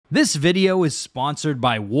This video is sponsored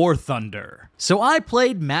by War Thunder. So I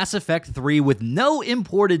played Mass Effect 3 with no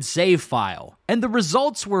imported save file, and the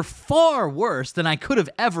results were far worse than I could have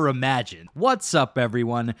ever imagined. What's up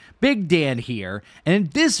everyone, Big Dan here, and in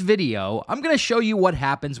this video, I'm going to show you what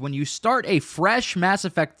happens when you start a fresh Mass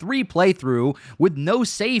Effect 3 playthrough with no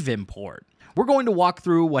save import. We're going to walk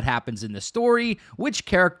through what happens in the story, which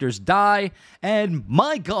characters die, and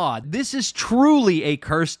my god, this is truly a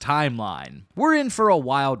cursed timeline. We're in for a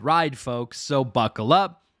wild ride, folks, so buckle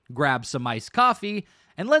up, grab some iced coffee,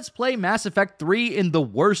 and let's play Mass Effect 3 in the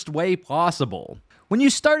worst way possible. When you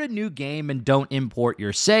start a new game and don't import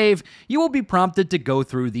your save, you will be prompted to go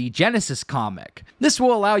through the Genesis comic. This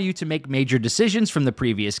will allow you to make major decisions from the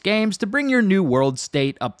previous games to bring your new world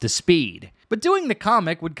state up to speed. But doing the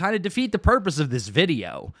comic would kind of defeat the purpose of this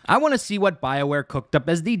video. I want to see what BioWare cooked up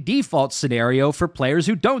as the default scenario for players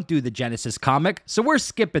who don't do the Genesis comic, so we're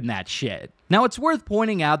skipping that shit. Now, it's worth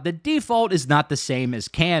pointing out that default is not the same as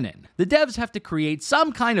canon. The devs have to create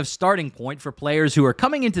some kind of starting point for players who are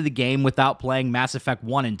coming into the game without playing Mass Effect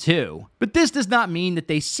 1 and 2. But this does not mean that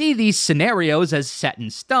they see these scenarios as set in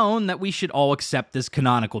stone that we should all accept as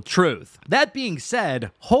canonical truth. That being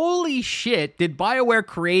said, holy shit did BioWare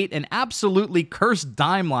create an absolutely cursed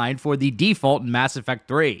timeline for the default in Mass Effect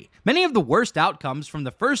 3. Many of the worst outcomes from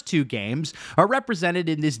the first two games are represented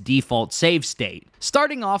in this default save state.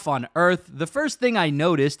 Starting off on Earth, the first thing I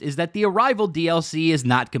noticed is that the Arrival DLC is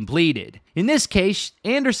not completed. In this case,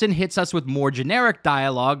 Anderson hits us with more generic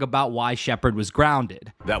dialogue about why Shepard was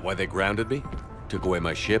grounded. That why they grounded me? Took away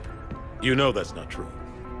my ship? You know that's not true.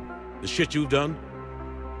 The shit you've done,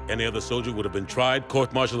 any other soldier would have been tried,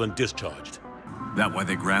 court-martialed, and discharged. That why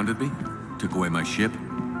they grounded me? Took away my ship?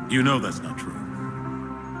 You know that's not true.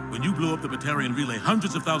 When you blew up the Batarian relay,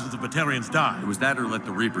 hundreds of thousands of Batarians died. It was that or let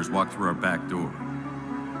the Reapers walk through our back door.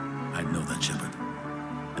 I know that, Shepard.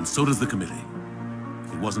 And so does the committee.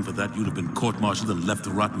 If it wasn't for that, you'd have been court-martialed and left to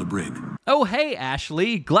rot in the brig. Oh hey,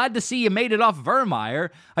 Ashley. Glad to see you made it off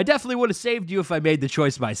Vermeer. I definitely would have saved you if I made the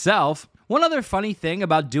choice myself. One other funny thing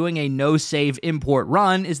about doing a no-save import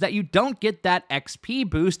run is that you don't get that XP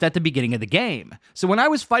boost at the beginning of the game. So when I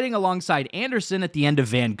was fighting alongside Anderson at the end of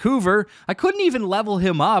Vancouver, I couldn't even level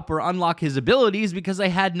him up or unlock his abilities because I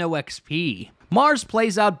had no XP. Mars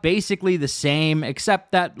plays out basically the same,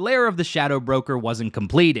 except that Lair of the Shadow Broker wasn't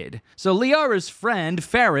completed. So Liara's friend,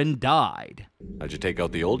 Farron, died. How'd you take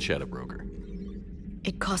out the old Shadow Broker?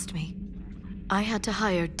 It cost me. I had to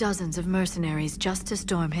hire dozens of mercenaries just to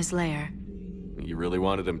storm his lair. You really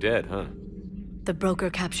wanted him dead, huh? The broker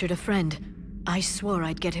captured a friend. I swore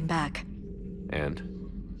I'd get him back.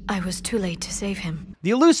 And? I was too late to save him. The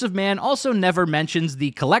Elusive Man also never mentions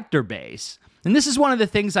the Collector base. And this is one of the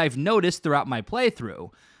things I've noticed throughout my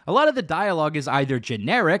playthrough. A lot of the dialogue is either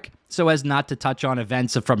generic, so as not to touch on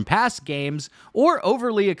events from past games, or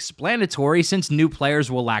overly explanatory since new players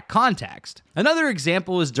will lack context. Another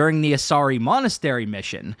example is during the Asari Monastery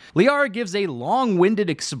mission. Liara gives a long-winded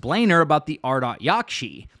explainer about the Ardot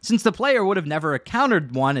Yakshi, since the player would have never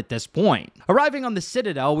encountered one at this point. Arriving on the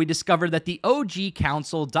Citadel, we discover that the OG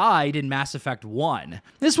Council died in Mass Effect 1.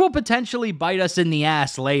 This will potentially bite us in the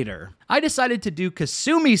ass later. I decided to do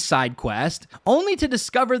Kasumi's side quest, only to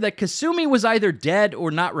discover that Kasumi was either dead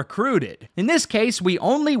or not recruited. In this case, we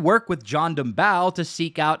only work with John Dumbao to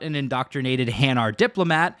seek out an indoctrinated Hanar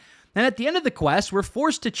diplomat, and at the end of the quest, we're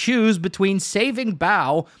forced to choose between saving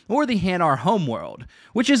Bao or the Hanar homeworld,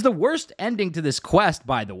 which is the worst ending to this quest,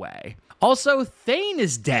 by the way. Also, Thane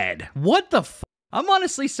is dead. What the f***? I'm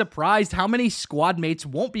honestly surprised how many squad mates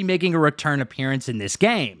won't be making a return appearance in this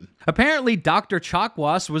game. Apparently, Dr.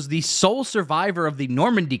 Chakwas was the sole survivor of the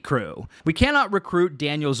Normandy crew. We cannot recruit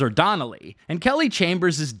Daniels or Donnelly, and Kelly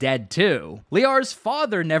Chambers is dead too. Liara's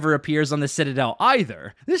father never appears on the Citadel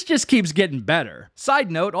either. This just keeps getting better.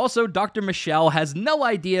 Side note, also Dr. Michelle has no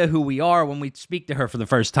idea who we are when we speak to her for the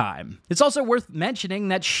first time. It's also worth mentioning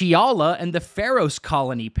that Shiala and the Pharos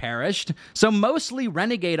colony perished, so mostly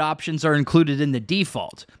renegade options are included in the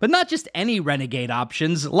default. But not just any renegade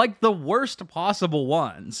options, like the worst possible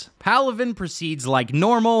ones. Palaven proceeds like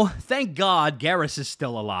normal. Thank God Garrus is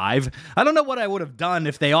still alive. I don't know what I would have done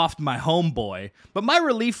if they offed my homeboy, but my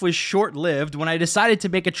relief was short-lived when I decided to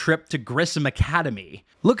make a trip to Grissom Academy.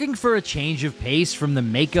 Looking for a change of pace from the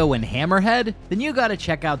Mako and Hammerhead? Then you gotta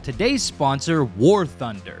check out today's sponsor, War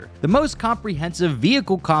Thunder, the most comprehensive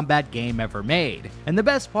vehicle combat game ever made. And the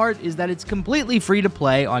best part is that it's completely free to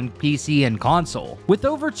play on PC and console. With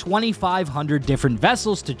over 2,500 different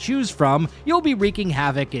vessels to choose from, you'll be wreaking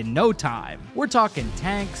havoc in no time. We're talking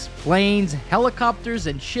tanks, planes, helicopters,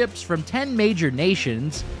 and ships from 10 major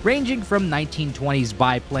nations, ranging from 1920s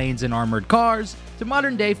biplanes and armored cars to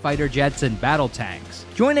modern-day fighter jets and battle tanks.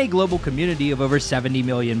 Join a global community of over 70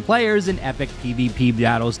 million players in epic PvP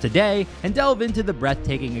battles today, and delve into the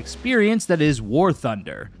breathtaking experience that is War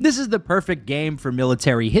Thunder. This is the perfect game for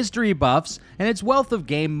military history buffs, and its wealth of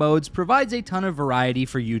game modes provides a ton of variety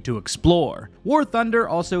for you to explore. War Thunder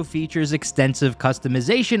also features extensive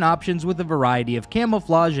customization options with a variety of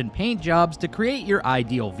camouflage and paint jobs to create your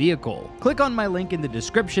ideal vehicle. Click on my link in the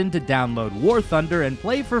description to download War Thunder and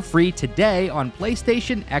play for free today on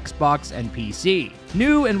PlayStation, Xbox, and PC.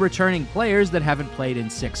 New and returning players that haven't played in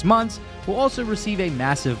 6 months will also receive a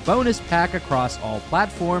massive bonus pack across all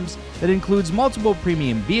platforms that includes multiple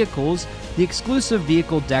premium vehicles, the exclusive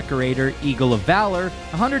vehicle decorator Eagle of Valor,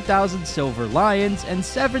 100,000 Silver Lions, and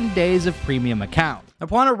 7 days of premium account.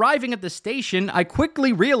 Upon arriving at the station, I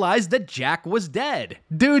quickly realized that Jack was dead.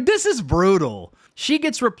 Dude, this is brutal. She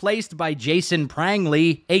gets replaced by Jason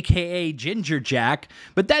Prangley, aka Ginger Jack,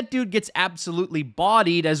 but that dude gets absolutely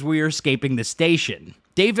bodied as we are escaping the station.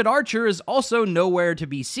 David Archer is also nowhere to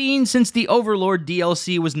be seen since the Overlord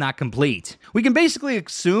DLC was not complete. We can basically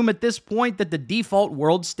assume at this point that the default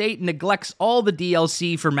world state neglects all the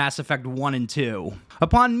DLC for Mass Effect 1 and 2.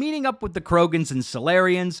 Upon meeting up with the Krogans and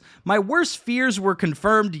Solarians, my worst fears were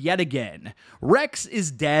confirmed yet again. Rex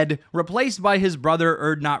is dead, replaced by his brother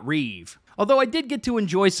Urdnot Reeve. Although I did get to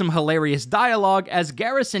enjoy some hilarious dialogue as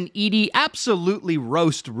Garrus and Edie absolutely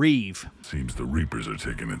roast Reeve. Seems the Reapers are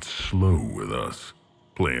taking it slow with us,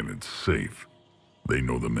 playing it safe. They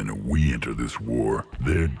know the minute we enter this war,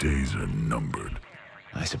 their days are numbered.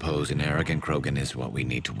 I suppose an arrogant Krogan is what we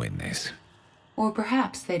need to win this. Or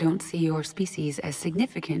perhaps they don't see your species as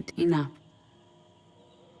significant enough.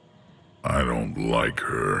 I don't like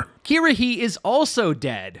her. Kirahi is also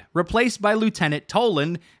dead, replaced by Lieutenant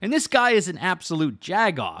Tolan, and this guy is an absolute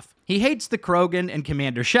jagoff. He hates the Krogan and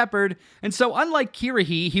Commander Shepard, and so unlike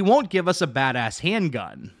Kirahi, he won't give us a badass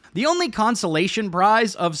handgun. The only consolation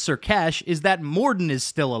prize of Sur'Kesh is that Mordin is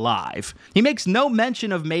still alive. He makes no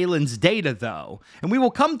mention of Malin's data though, and we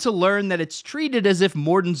will come to learn that it's treated as if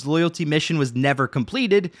Mordin's loyalty mission was never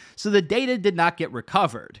completed, so the data did not get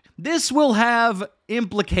recovered. This will have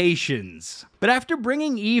implications. But after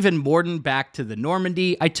bringing Eve and Mordin back to the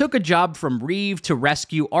Normandy, I took a job from Reeve to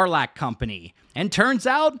rescue Arlac Company. And turns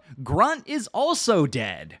out, Grunt is also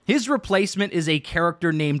dead. His replacement is a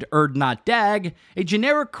character named Urdnot Dag, a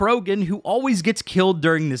generic Krogan who always gets killed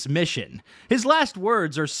during this mission. His last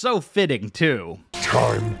words are so fitting, too.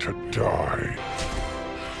 Time to die.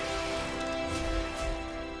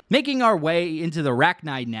 Making our way into the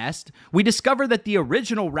Rachni nest, we discover that the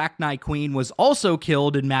original Rachni Queen was also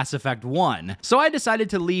killed in Mass Effect 1, so I decided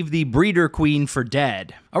to leave the Breeder Queen for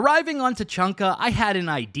dead. Arriving on Tuchanka, I had an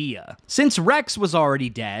idea. Since Rex was already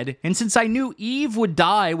dead, and since I knew Eve would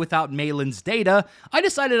die without Malin's data, I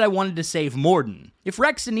decided I wanted to save Mordin. If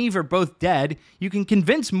Rex and Eve are both dead, you can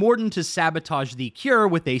convince Mordin to sabotage the cure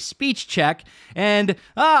with a speech check, and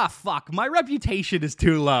fuck, my reputation is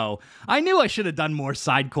too low. I knew I should have done more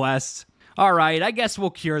side quests. Alright, I guess we'll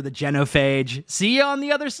cure the genophage. See you on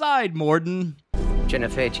the other side, Mordin.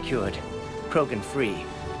 Genophage cured. Krogan free.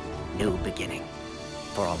 New beginning.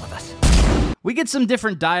 For all of us. We get some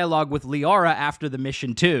different dialogue with Liara after the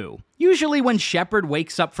mission too. Usually when Shepard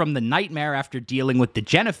wakes up from the nightmare after dealing with the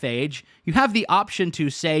genophage, you have the option to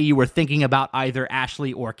say you were thinking about either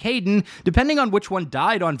Ashley or Kaidan, depending on which one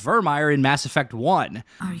died on Virmire in Mass Effect 1.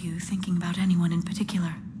 Are you thinking about anyone in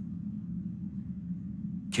particular?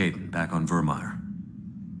 Kaidan, back on Virmire.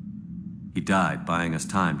 He died buying us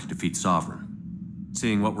time to defeat Sovereign.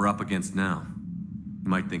 Seeing what we're up against now, you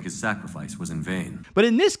might think his sacrifice was in vain. But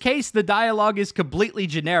in this case, the dialogue is completely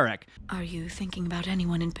generic. Are you thinking about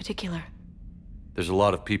anyone in particular? There's a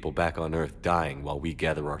lot of people back on Earth dying while we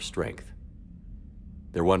gather our strength.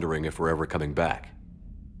 They're wondering if we're ever coming back.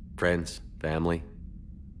 Friends, family,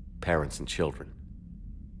 parents and children.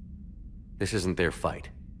 This isn't their fight,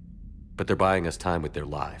 but they're buying us time with their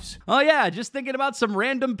lives. Oh yeah, just thinking about some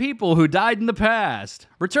random people who died in the past.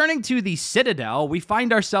 Returning to the Citadel, we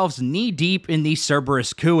find ourselves knee-deep in the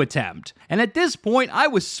Cerberus coup attempt. And at this point, I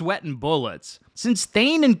was sweating bullets. Since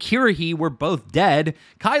Thane and Kirahi were both dead,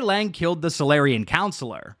 Kai Lang killed the Solarian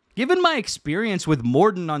Counselor. Given my experience with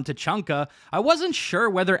Mordin on Tuchanka, I wasn't sure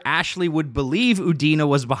whether Ashley would believe Udina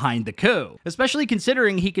was behind the coup, especially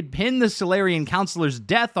considering he could pin the Solarian Counselor's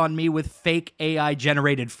death on me with fake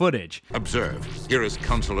AI-generated footage. Observe. Here is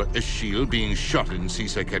Counselor Ishiel being shot in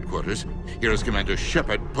CSEC headquarters. Here is Commander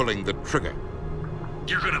Shepard pulling the trigger.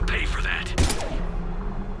 You're gonna pay for that.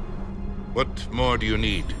 What more do you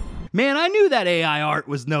need? Man, I knew that AI art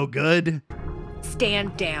was no good.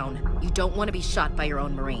 Stand down. You don't want to be shot by your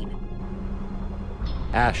own Marine.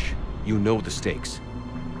 Ash, You know the stakes.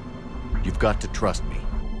 You've got to trust me.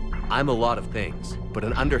 I'm a lot of things, but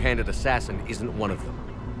an underhanded assassin isn't one of them.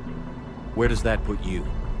 Where does that put you?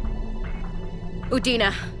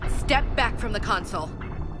 Udina, step back from the console.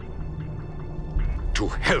 To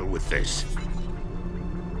hell with this.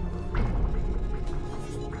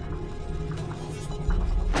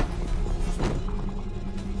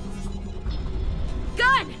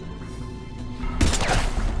 Gun!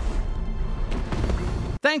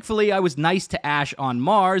 Thankfully, I was nice to Ash on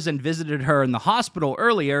Mars and visited her in the hospital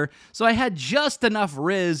earlier, so I had just enough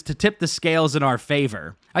Riz to tip the scales in our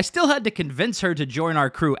favor. I still had to convince her to join our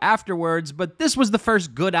crew afterwards, but this was the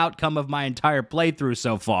first good outcome of my entire playthrough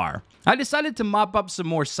so far. I decided to mop up some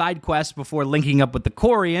more side quests before linking up with the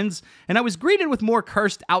Quarians, and I was greeted with more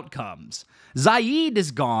cursed outcomes. Zaid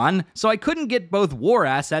is gone, so I couldn't get both war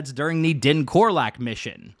assets during the Din Korlak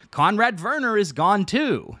mission. Conrad Werner is gone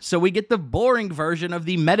too, so we get the boring version of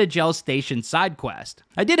the Metagel Station side quest.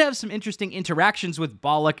 I did have some interesting interactions with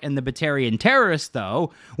Bollock and the Batarian terrorists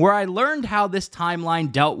though, where I learned how this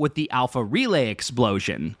timeline dealt with the Alpha Relay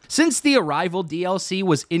explosion. Since the Arrival DLC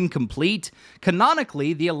was incomplete,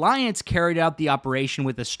 canonically the Alliance carried out the operation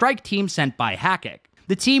with a strike team sent by Hackett.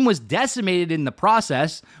 The team was decimated in the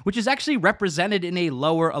process, which is actually represented in a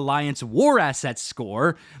lower Alliance war assets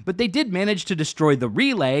score, but they did manage to destroy the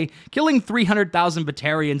relay, killing 300,000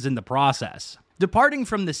 Batarians in the process. Departing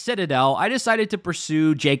from the Citadel, I decided to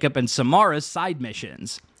pursue Jacob and Samara's side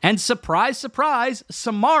missions. And surprise, surprise,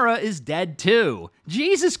 Samara is dead too.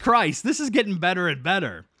 Jesus Christ, this is getting better and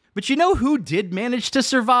better. But you know who did manage to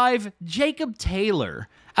survive? Jacob Taylor.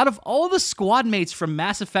 Out of all the squad mates from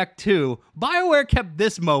Mass Effect 2, BioWare kept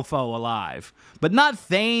this mofo alive. But not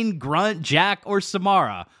Thane, Grunt, Jack, or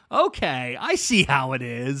Samara. Okay, I see how it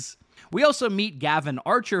is. We also meet Gavin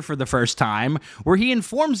Archer for the first time, where he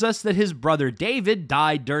informs us that his brother David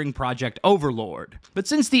died during Project Overlord. But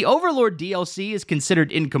since the Overlord DLC is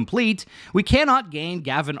considered incomplete, we cannot gain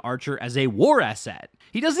Gavin Archer as a war asset.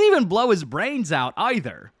 He doesn't even blow his brains out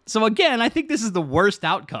either. So again, I think this is the worst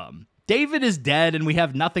outcome. David is dead and we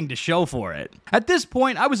have nothing to show for it. At this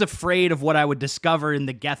point, I was afraid of what I would discover in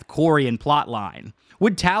the Geth-Quarian plotline.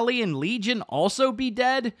 Would Tali and Legion also be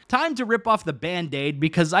dead? Time to rip off the band-aid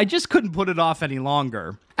because I just couldn't put it off any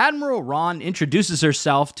longer. Admiral Ron introduces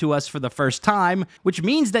herself to us for the first time, which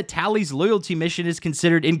means that Tali's loyalty mission is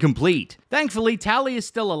considered incomplete. Thankfully, Tali is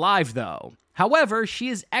still alive though. However, she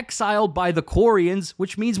is exiled by the Quarians,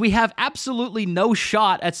 which means we have absolutely no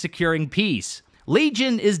shot at securing peace.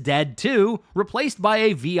 Legion is dead too, replaced by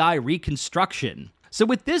a VI reconstruction. So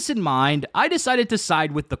with this in mind, I decided to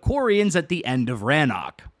side with the Quarians at the end of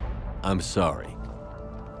Rannoch. I'm sorry.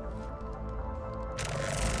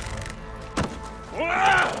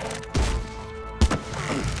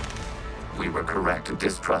 We were correct to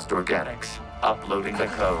distrust organics. Uploading the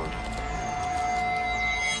code.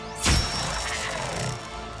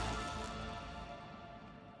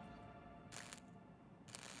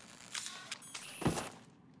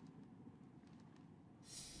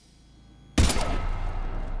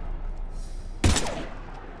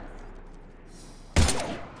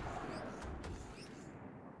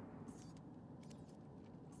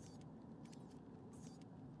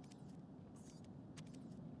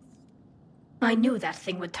 I knew that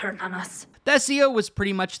thing would turn on us. Thessia was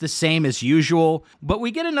pretty much the same as usual, but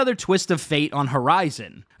we get another twist of fate on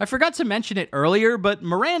Horizon. I forgot to mention it earlier, but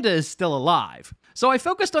Miranda is still alive. So I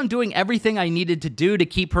focused on doing everything I needed to do to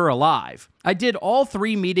keep her alive. I did all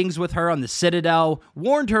 3 meetings with her on the Citadel,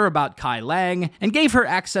 warned her about Kai Lang, and gave her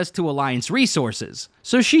access to Alliance resources.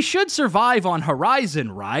 So she should survive on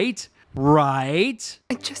Horizon, right? Right?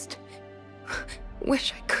 I just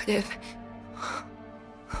wish I could have.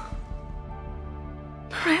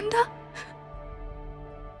 Miranda?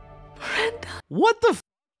 Miranda? What the f,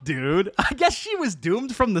 dude? I guess she was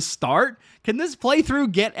doomed from the start? Can this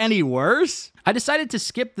playthrough get any worse? I decided to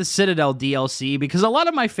skip the Citadel DLC because a lot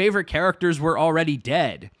of my favorite characters were already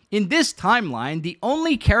dead. In this timeline, the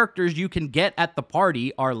only characters you can get at the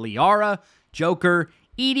party are Liara, Joker,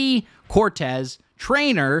 Edie, Cortez,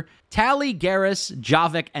 Trainer, Tali, Garrus,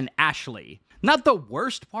 Javik, and Ashley. Not the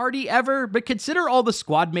worst party ever, but consider all the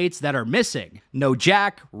squad mates that are missing. No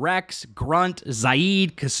Jack, Rex, Grunt,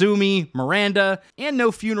 Zaid, Kasumi, Miranda, and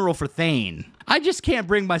no funeral for Thane. I just can't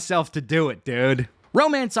bring myself to do it, dude.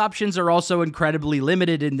 Romance options are also incredibly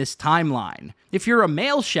limited in this timeline. If you're a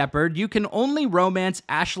male shepherd, you can only romance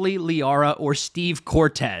Ashley, Liara, or Steve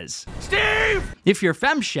Cortez. Steve! If you're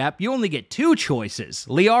femme shep, you only get 2 choices,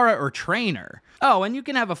 Liara or Trainer. Oh, and you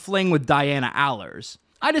can have a fling with Diana Allers.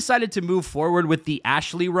 I decided to move forward with the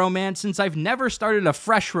Ashley romance since I've never started a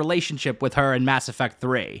fresh relationship with her in Mass Effect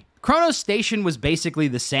 3. Cronos Station was basically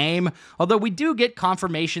the same, although we do get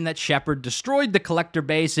confirmation that Shepard destroyed the Collector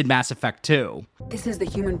base in Mass Effect 2. This is the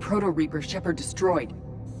human Proto-Reaper Shepard destroyed.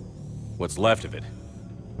 What's left of it?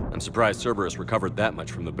 I'm surprised Cerberus recovered that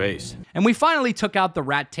much from the base. And we finally took out the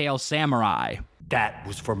Rat Tail Samurai. That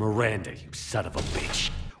was for Miranda, you son of a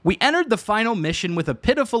bitch. We entered the final mission with a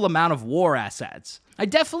pitiful amount of war assets. I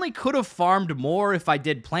definitely could have farmed more if I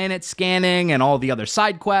did planet scanning and all the other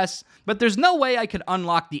side quests, but there's no way I could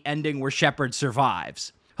unlock the ending where Shepard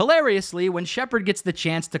survives. Hilariously, when Shepard gets the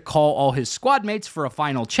chance to call all his squad mates for a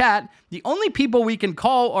final chat, the only people we can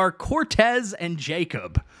call are Cortez and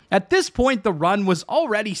Jacob. At this point, the run was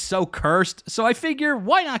already so cursed, so I figure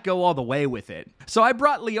why not go all the way with it? So I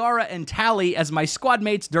brought Liara and Tali as my squad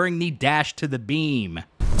mates during the dash to the beam.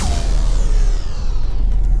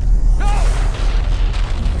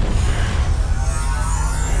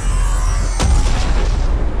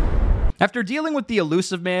 After dealing with the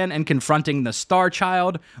Elusive Man and confronting the Star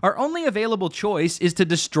Child, our only available choice is to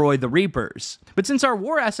destroy the Reapers. But since our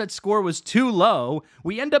war asset score was too low,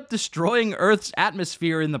 we end up destroying Earth's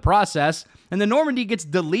atmosphere in the process, and the Normandy gets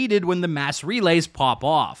deleted when the mass relays pop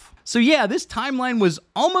off. So yeah, this timeline was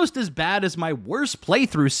almost as bad as my worst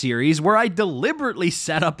playthrough series, where I deliberately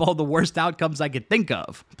set up all the worst outcomes I could think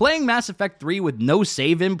of. Playing Mass Effect 3 with no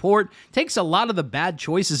save import takes a lot of the bad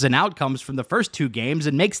choices and outcomes from the first two games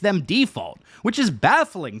and makes them default, which is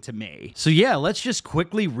baffling to me. So yeah, let's just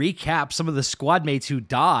quickly recap some of the squad mates who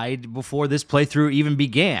died before this playthrough even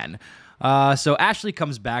began. So Ashley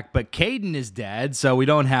comes back, but Kaidan is dead, so we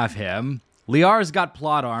don't have him. Liara's got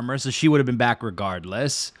plot armor, so she would have been back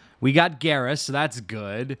regardless. We got Garrus, so that's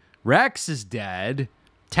good. Rex is dead.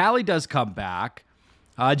 Tali does come back.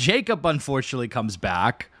 Jacob, unfortunately, comes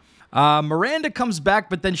back. Miranda comes back,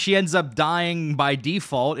 but then she ends up dying by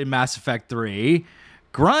default in Mass Effect 3.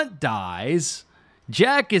 Grunt dies.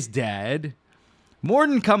 Jack is dead.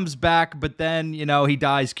 Mordin comes back, but then, you know, he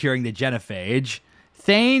dies curing the genophage.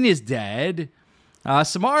 Thane is dead.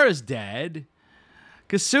 Samara's dead.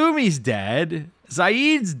 Kasumi's dead.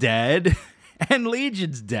 Zaid's dead. And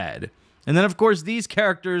Legion's dead. And then, of course, these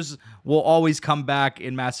characters will always come back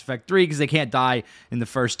in Mass Effect 3 because they can't die in the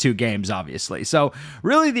first two games, obviously. So,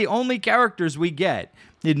 really, the only characters we get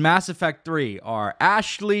in Mass Effect 3 are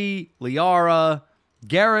Ashley, Liara,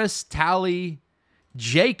 Garrus, Tali,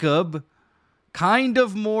 Jacob, kind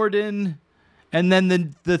of Mordin, and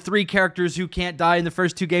then the three characters who can't die in the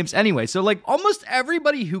first two games anyway. So, like, almost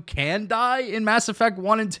everybody who can die in Mass Effect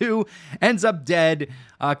 1 and 2 ends up dead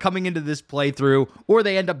coming into this playthrough, or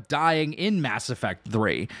they end up dying in Mass Effect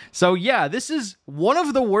 3. So, yeah, this is one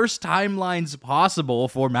of the worst timelines possible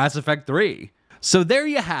for Mass Effect 3. So, there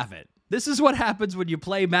you have it. This is what happens when you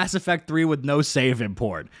play Mass Effect 3 with no save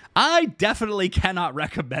import. I definitely cannot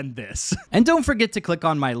recommend this. And don't forget to click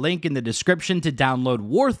on my link in the description to download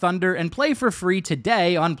War Thunder and play for free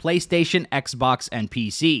today on PlayStation, Xbox, and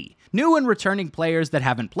PC. New and returning players that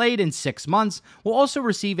haven't played in 6 months will also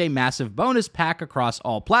receive a massive bonus pack across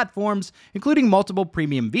all platforms, including multiple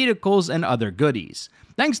premium vehicles and other goodies.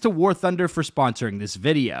 Thanks to War Thunder for sponsoring this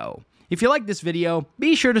video. If you like this video,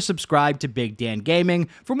 be sure to subscribe to Big Dan Gaming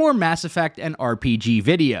for more Mass Effect and RPG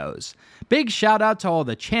videos. Big shout out to all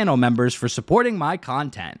the channel members for supporting my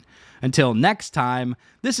content. Until next time,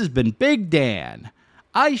 this has been Big Dan.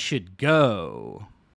 I should go.